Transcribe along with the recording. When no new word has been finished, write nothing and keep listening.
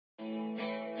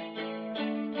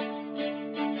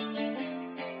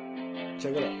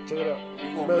Check it out. Check it out.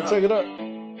 Man, check it out.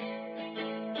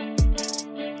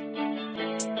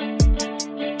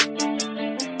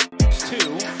 Two.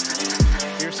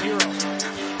 Here's Herro.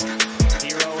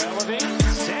 Herro elevates.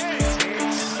 Says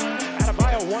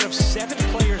Adebayo, one of 7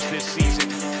 players this season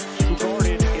who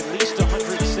guarded at least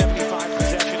 175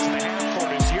 possessions in the half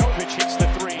court as Jovic hits the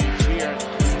 3 here.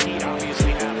 Heat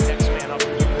obviously have next man up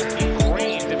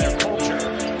ingrained in their culture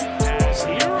as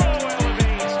Herro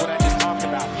elevates. What I just talked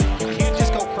about. You can't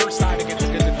just go first side against a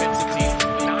good defensive team.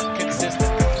 Not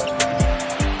consistent.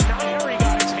 Nairi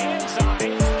got his hands on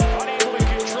it. Unable to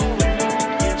control it.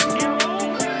 Here's Herro.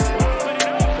 Lobbing it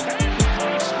up. And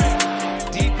placement.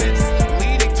 Defense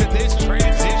leading to this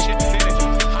transition finish.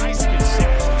 Heisman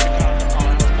sets to come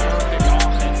on. Perfect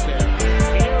offense there.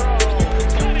 Herro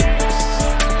connects.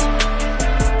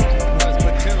 Was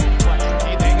Batum, but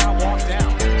they got walked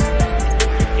down.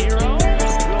 Herro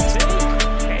will take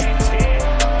and hit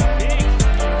big.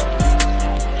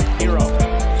 Herro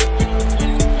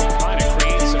trying to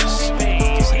create some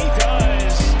space. He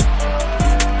does.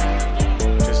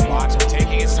 Just watch him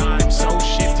taking his time. So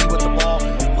shifty with the ball.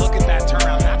 Look at that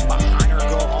turnaround. That's behind her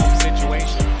go home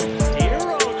situation.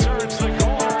 Herro turns the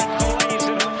corner and plays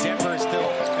it up. Denver is still,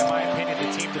 in my opinion, the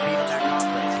team to beat in that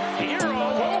conference. Herro,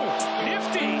 whoa,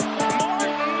 nifty.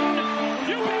 Martin,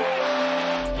 you bet.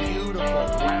 Beautiful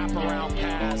wraparound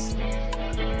pass.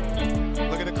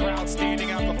 Look at the crowd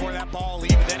standing up before that ball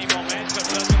leaves. Any momentum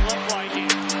doesn't look like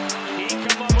it. He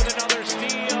come up with another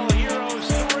steal. Herro's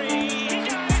 3. He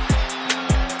got it.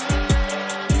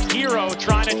 Herro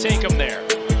trying to take him there.